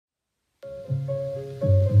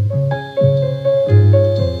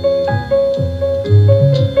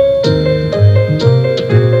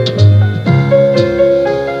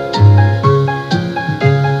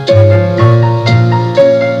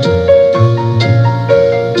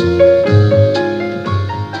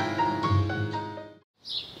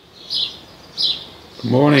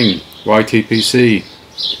YTPC.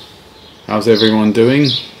 How's everyone doing?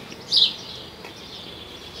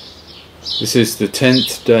 This is the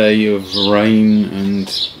 10th day of rain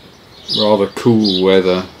and rather cool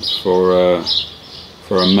weather for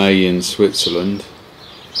a May in Switzerland.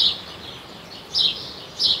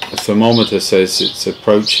 The thermometer says it's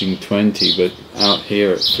approaching 20, but out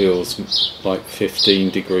here it feels like 15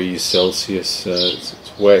 degrees Celsius. It's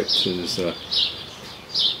wet. There's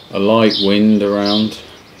a light wind around.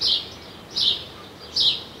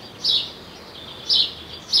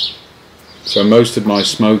 So most of my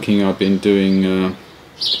smoking I've been doing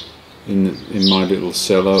in my little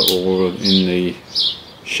cellar or in the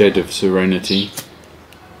shed of serenity.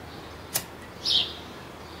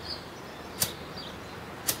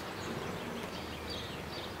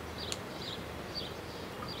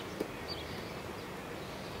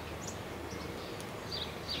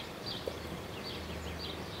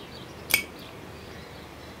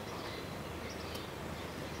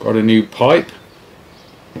 Got a new pipe.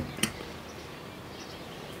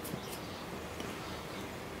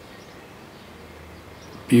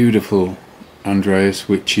 Beautiful Andreas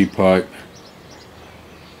Witschi pipe.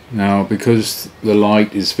 Now, because the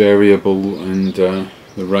light is variable and the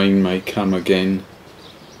rain may come again,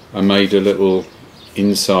 I made a little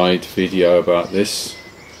inside video about this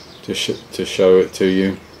to show it to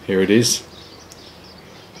you. Here it is.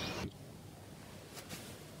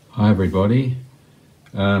 Hi everybody.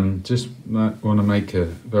 Just want to make a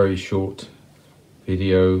very short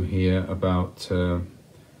video here about a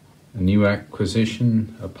new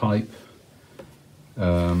acquisition, a pipe.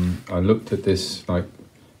 I looked at this like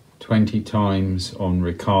 20 times on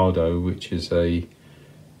Ricardo, which is a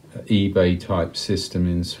eBay type system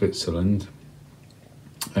in Switzerland,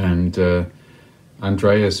 and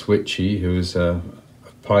Andreas Witschi, who is a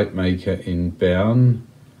pipe maker in Bern,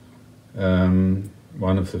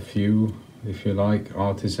 one of the few, if you like,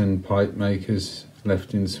 artisan pipe makers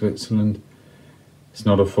left in Switzerland. It's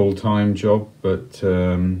not a full-time job, but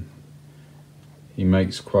he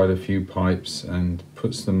makes quite a few pipes and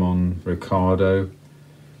puts them on Ricardo.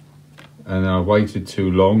 And I waited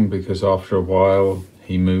too long because after a while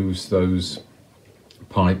he moves those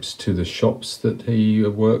pipes to the shops that he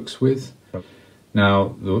works with.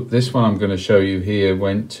 Now this one I'm going to show you here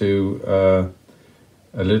went to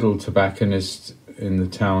a little tobacconist in the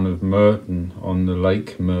town of Merton on the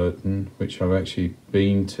Lake Merton, which I've actually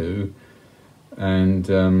been to,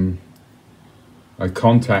 and I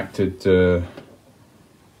contacted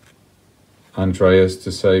Andreas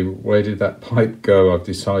to say, where did that pipe go? I've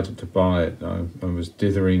decided to buy it. I was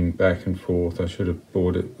dithering back and forth. I should have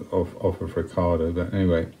bought it off of Ricardo, but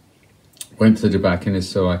anyway, went to the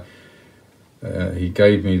tobacconist. So he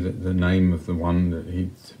gave me the name of the one that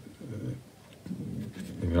he'd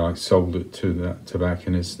I sold it to that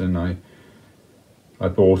tobacconist, and I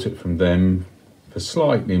bought it from them for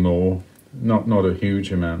slightly more, not a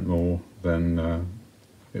huge amount more than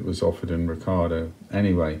it was offered in Ricardo.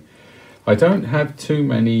 Anyway, I don't have too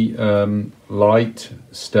many light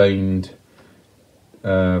stained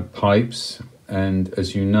pipes, and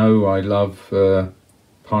as you know, I love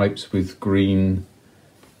pipes with green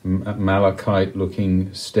malachite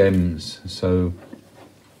looking stems. So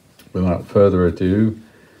without further ado,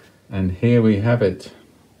 and here we have it.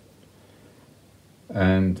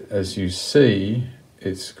 And as you see,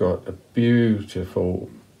 it's got a beautiful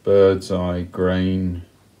bird's eye grain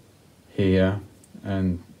here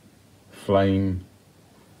and flame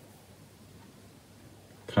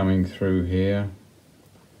coming through here,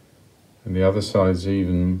 and the other side's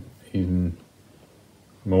even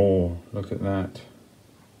more. Look at that.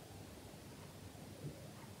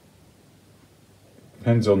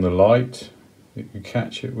 Depends on the light that you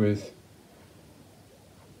catch it with,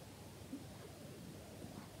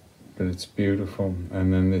 but it's beautiful.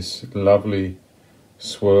 And then this lovely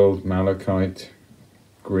swirled malachite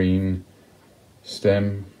green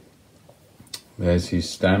stem. There's his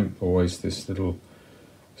stamp, always this little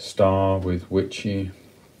star with Witschi.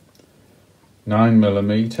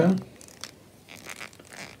 9mm.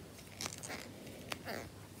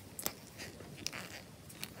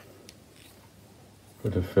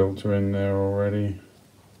 Put a filter in there already,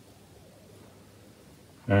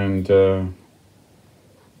 and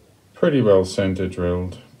pretty well center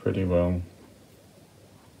drilled, pretty well.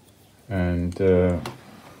 And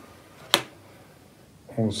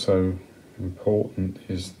also important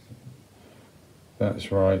is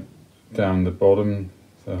that's right down the bottom,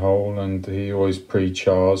 the hole, and he always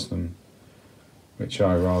pre-chars them, which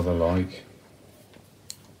I rather like.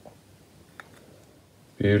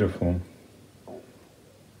 Beautiful.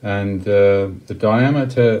 and the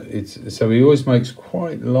diameter, so he always makes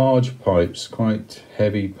quite large pipes, quite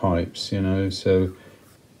heavy pipes, you know, so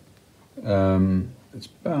it's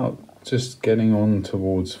about just getting on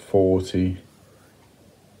towards 40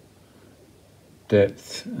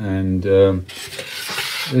 depth, and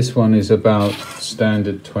this one is about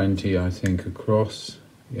standard 20, I think, across.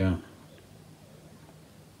 Yeah,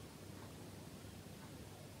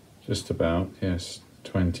 just about, yes,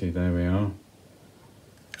 20, there we are.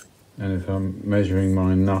 And if I'm measuring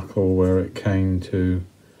my knuckle where it came to,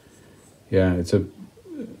 yeah, it's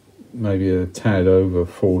maybe a tad over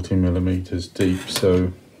 40 millimeters deep,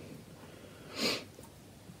 so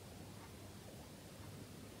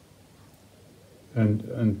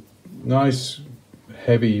and nice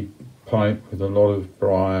heavy pipe with a lot of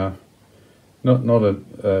briar, not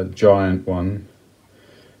a giant one.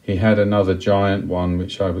 He had another giant one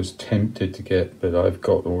which I was tempted to get, but I've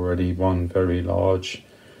got already one very large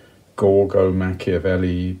Gorgo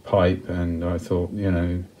Machiavelli pipe, and I thought, you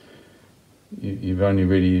know, you've only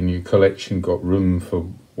really in your collection got room for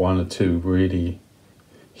one or two really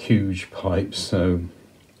huge pipes, so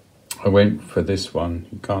I went for this one.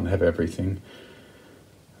 You can't have everything.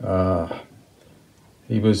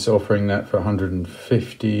 He was offering that for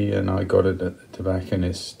 150, and I got it at the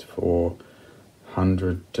tobacconist for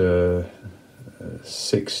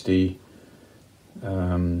 160.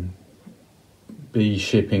 B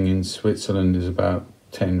shipping in Switzerland is about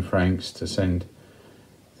 10 francs to send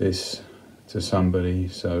this to somebody,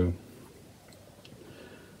 so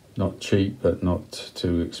not cheap but not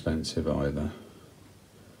too expensive either.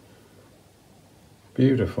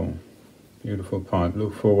 Beautiful, beautiful pipe.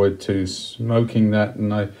 Look forward to smoking that,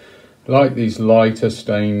 and I like these lighter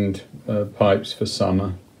stained pipes for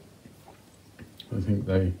summer. I think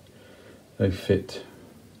they fit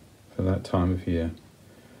for that time of year.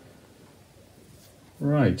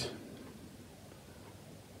 Right,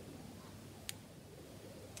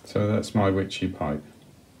 so that's my Witschi pipe.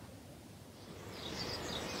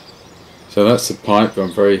 So that's the pipe.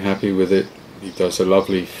 I'm very happy with it. He does a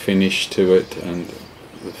lovely finish to it, and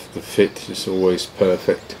the fit is always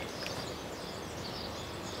perfect.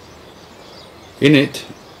 In it,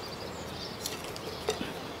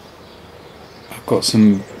 I've got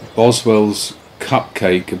some Boswell's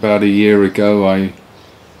cupcake. About a year ago I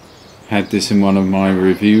had this in one of my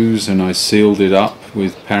reviews, and I sealed it up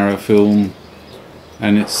with parafilm,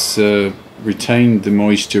 and it's retained the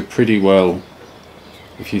moisture pretty well.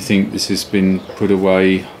 If you think this has been put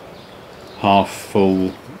away half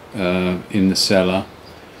full in the cellar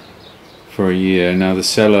for a year. Now the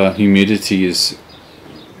cellar humidity is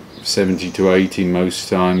 70 to 80 most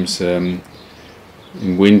times. In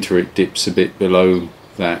winter it dips a bit below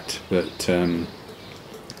that, but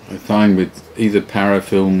I find with either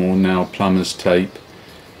parafilm or now plumber's tape,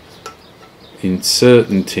 in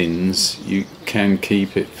certain tins you can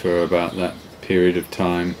keep it for about that period of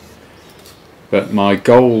time. But my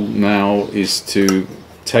goal now is to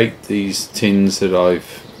take these tins that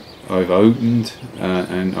I've opened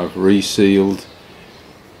and I've resealed,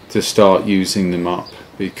 to start using them up,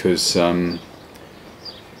 because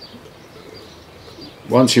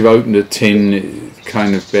once you've opened a tin,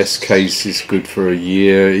 kind of best case is good for a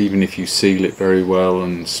year, even if you seal it very well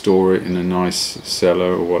and store it in a nice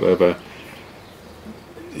cellar or whatever.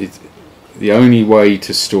 The only way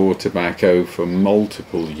to store tobacco for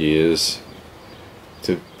multiple years,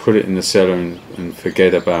 to put it in the cellar and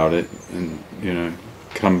forget about it, and you know,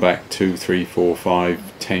 come back 2, 3, 4,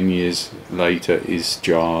 5, 10 years later, is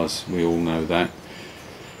jars. We all know that.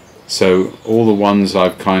 So all the ones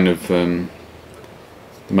I've kind of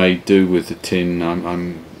made do with the tin,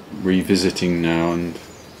 I'm revisiting now and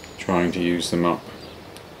trying to use them up,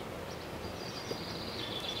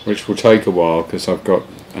 which will take a while because I've got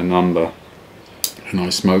a number, and I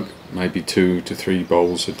smoke maybe 2 to 3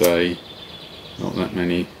 bowls a day, not that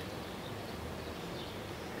many.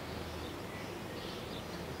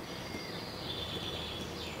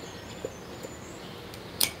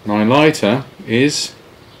 My lighter is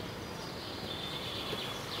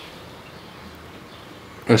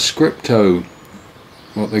a Scripto,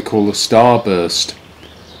 what they call a starburst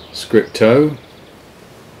Scripto.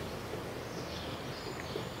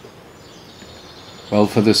 Well,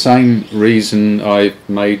 for the same reason I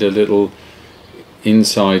made a little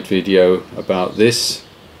inside video about this,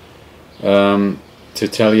 to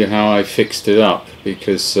tell you how I fixed it up,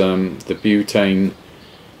 because the butane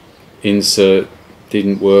insert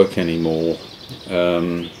didn't work anymore.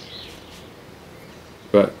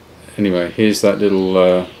 But anyway, here's that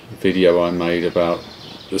little video I made about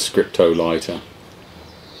the Scripto lighter.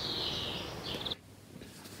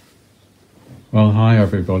 Well, hi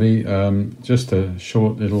everybody. Just a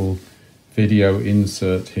short little video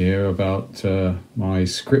insert here about my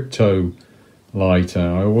Scripto lighter.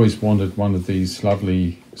 I always wanted one of these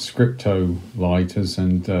lovely Scripto lighters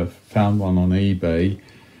and found one on eBay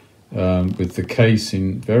with the case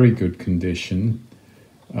in very good condition.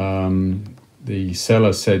 The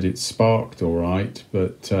seller said it sparked all right,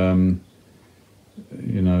 but you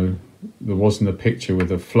know, there wasn't a picture with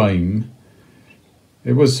a flame.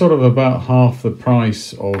 It was sort of about half the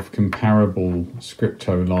price of comparable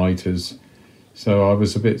Scripto lighters, so I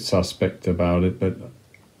was a bit suspect about it, but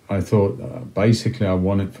I thought basically I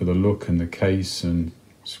want it for the look and the case and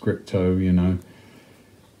Scripto, you know.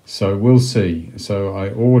 So we'll see. So I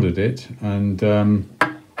ordered it, and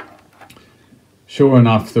sure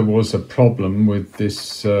enough there was a problem with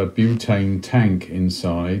this butane tank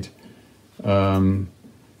inside. What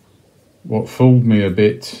fooled me a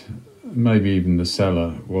bit, maybe even the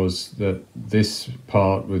seller, was that this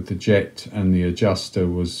part with the jet and the adjuster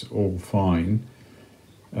was all fine,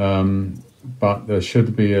 but there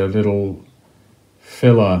should be a little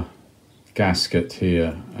filler gasket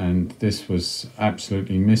here, and this was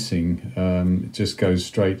absolutely missing. It just goes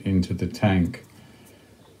straight into the tank,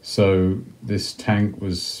 so this tank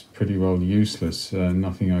was pretty well useless.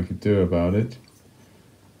 Nothing I could do about it.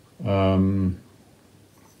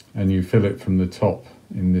 And you fill it from the top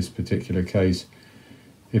in this particular case.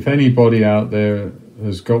 If anybody out there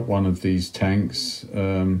has got one of these tanks,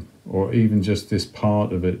 or even just this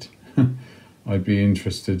part of it, I'd be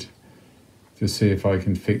interested to see if I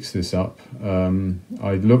can fix this up.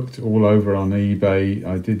 I looked all over on eBay.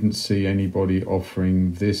 I didn't see anybody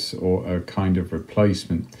offering this or a kind of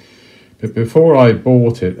replacement. But before I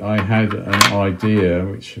bought it, I had an idea,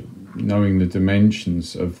 which, knowing the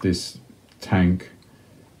dimensions of this tank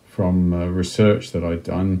from research that I'd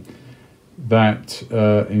done, that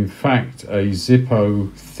in fact a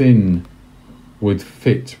Zippo thin would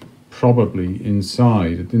fit probably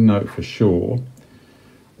inside. I didn't know it for sure,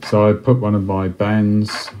 so I put one of my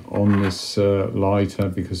bands on this lighter,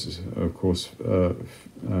 because of course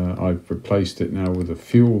I've replaced it now with a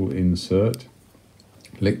fuel insert,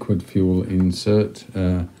 liquid fuel insert,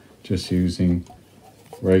 just using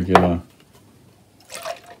regular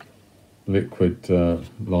liquid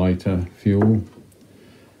lighter fuel,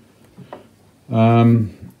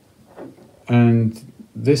 and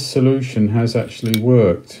this solution has actually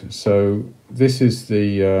worked. So this is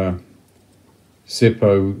the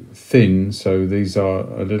Zippo thin, so these are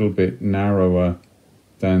a little bit narrower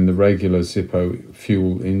than the regular Zippo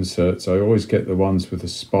fuel inserts. I always get the ones with a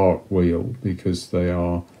spark wheel because they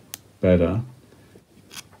are better.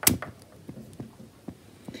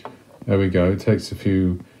 There we go. It takes a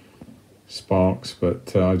few sparks,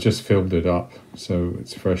 but I just filled it up, so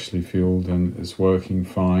it's freshly fueled and it's working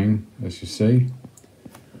fine, as you see.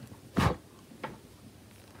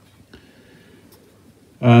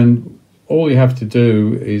 And all you have to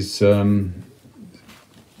do is, it's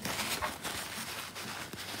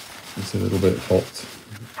a little bit hot,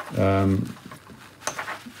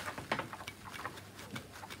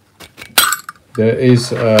 there is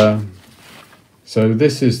so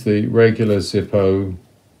this is the regular Zippo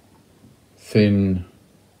thin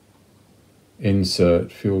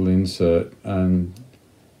insert, fuel insert, and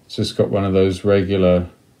it's just got one of those regular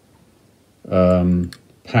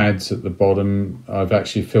pads at the bottom. I've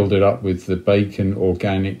actually filled it up with the bacon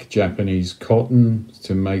organic Japanese cotton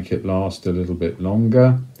to make it last a little bit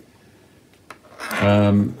longer.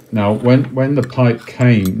 Now when the pipe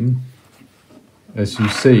came, as you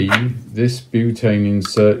see, this butane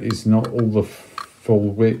insert is not all the full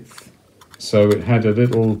width, so it had a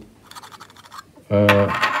little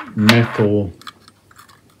metal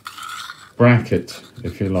bracket,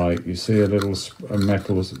 if you like. You see a little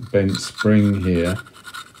metal bent spring here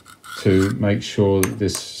to make sure that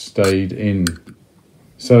this stayed in.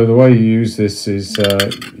 So the way you use this is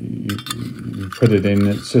you put it in.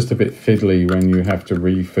 It's just a bit fiddly when you have to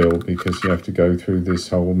refill, because you have to go through this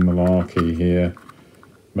whole malarkey here,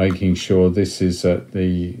 making sure this is at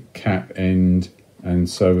the cap end and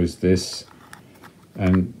so is this,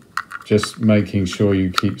 and just making sure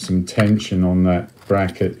you keep some tension on that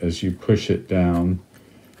bracket as you push it down,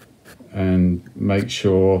 and make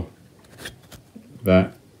sure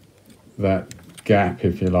that that gap,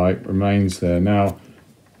 if you like, remains there. Now,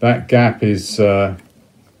 that gap is not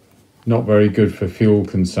very good for fuel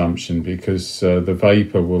consumption, because the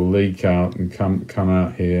vapor will leak out and come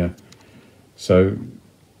out here. So,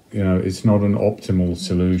 you know, it's not an optimal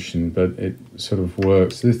solution, but it sort of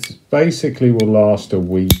works. This basically will last a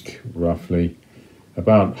week, roughly,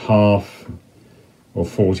 about half or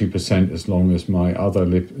 40% as long as my other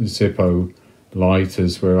Zippo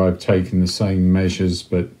lighters where I've taken the same measures,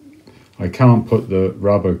 but I can't put the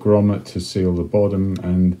rubber grommet to seal the bottom,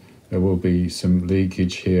 and there will be some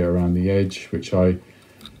leakage here around the edge, which I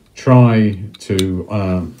try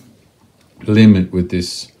to limit with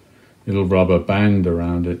this little rubber band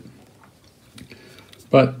around it.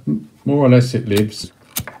 But more or less it lives.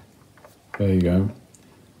 There you go.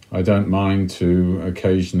 I don't mind to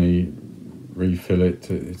occasionally refill it.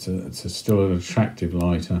 It's still an attractive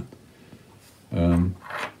lighter.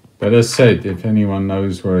 But as said, if anyone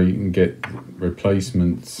knows where you can get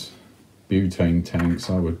replacement butane tanks,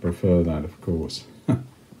 I would prefer that, of course.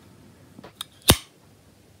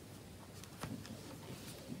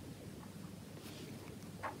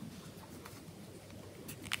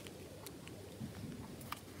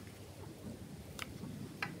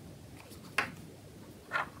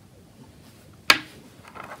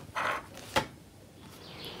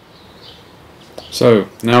 So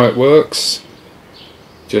now it works.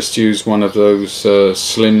 Just use one of those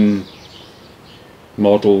slim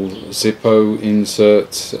model Zippo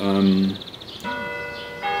inserts, and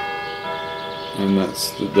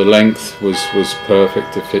that's the length was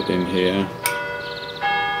perfect to fit in here.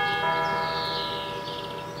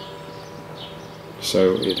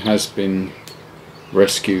 So it has been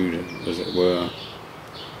rescued, as it were.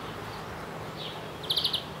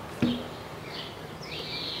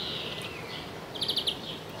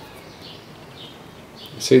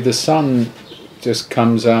 See, the sun just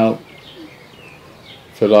comes out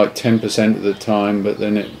for like 10% of the time, but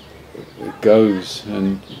then it goes,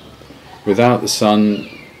 and without the sun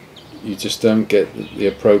you just don't get the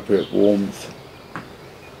appropriate warmth.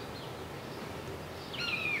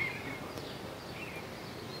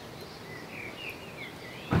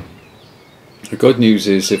 The good news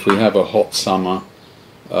is, if we have a hot summer,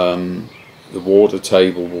 the water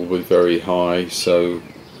table will be very high, so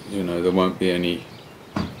you know there won't be any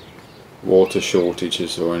water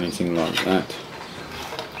shortages or anything like that.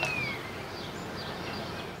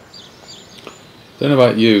 Don't know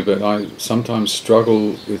about you, but I sometimes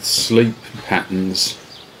struggle with sleep patterns,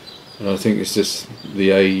 and I think it's just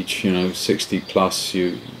the age, you know, 60 plus,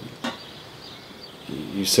 you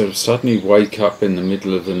sort of suddenly wake up in the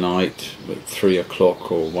middle of the night at 3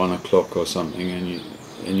 o'clock or 1 o'clock or something,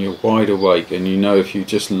 and you're wide awake, and you know if you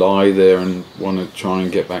just lie there and want to try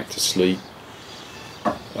and get back to sleep,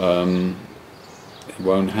 it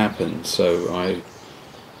won't happen. So I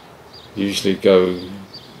usually go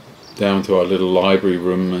down to our little library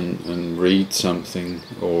room and read something,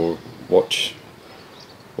 or watch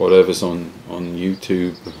whatever's on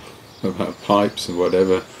YouTube about pipes or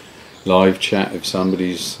whatever, live chat if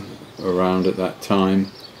somebody's around at that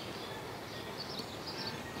time.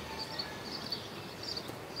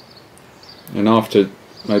 And after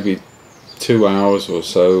maybe 2 hours or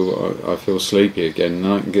so I feel sleepy again, and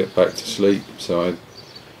I can get back to sleep. So I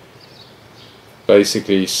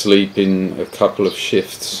basically sleep in a couple of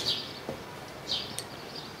shifts.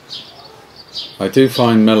 I do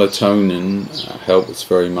find melatonin helps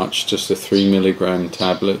very much, just a 3 milligram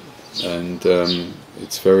tablet, and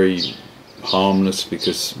it's very harmless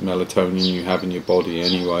because melatonin you have in your body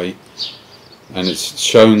anyway, and it's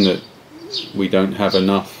shown that we don't have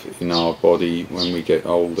enough in our body when we get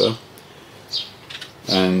older.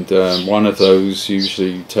 And one of those,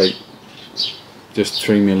 usually you take just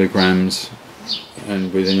 3 milligrams,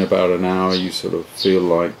 and within about an hour you sort of feel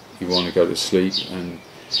like you want to go to sleep, and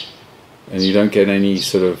you don't get any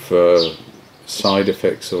sort of side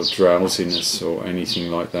effects or drowsiness or anything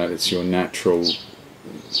like that. It's your natural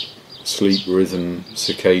sleep rhythm,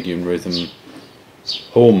 circadian rhythm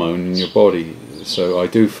hormone in your body. So I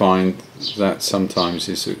do find that sometimes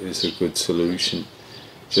is a good solution.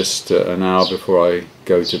 Just an hour before I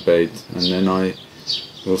go to bed, and then I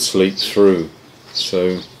will sleep through.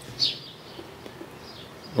 So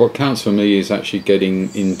what counts for me is actually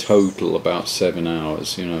getting in total about 7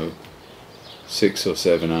 hours, you know, 6 or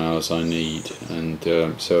 7 hours I need. And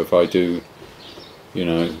so if I do, you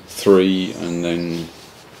know, 3 and then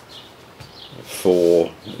 4,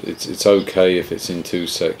 it's okay if it's in 2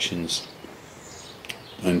 sections.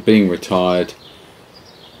 And being retired,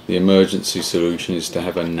 the emergency solution is to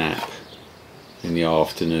have a nap in the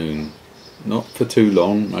afternoon. Not for too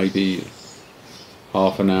long, maybe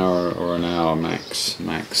half an hour or an hour max.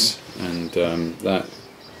 And that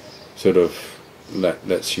sort of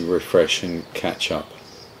lets you refresh and catch up.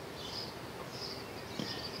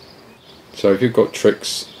 So if you've got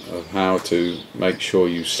tricks of how to make sure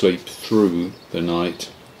you sleep through the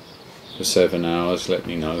night for 7 hours, let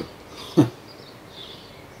me know.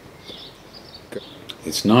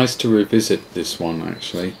 It's nice to revisit this one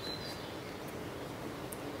actually.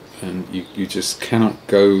 and you just cannot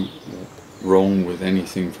go wrong with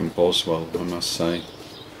anything from Boswell, I must say.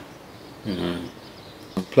 You know,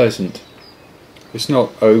 pleasant. It's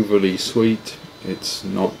not overly sweet. It's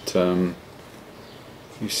not.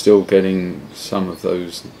 You're still getting some of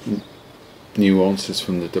those nuances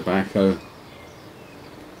from the tobacco,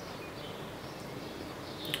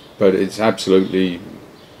 but it's absolutely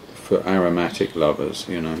for aromatic lovers.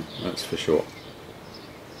 You know, that's for sure.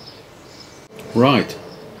 Right.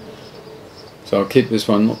 So I'll keep this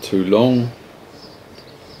one not too long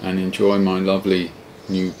and enjoy my lovely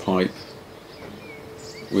new pipe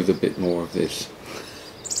with a bit more of this.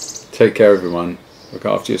 Take care everyone, look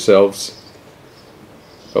after yourselves,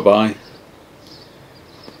 bye bye.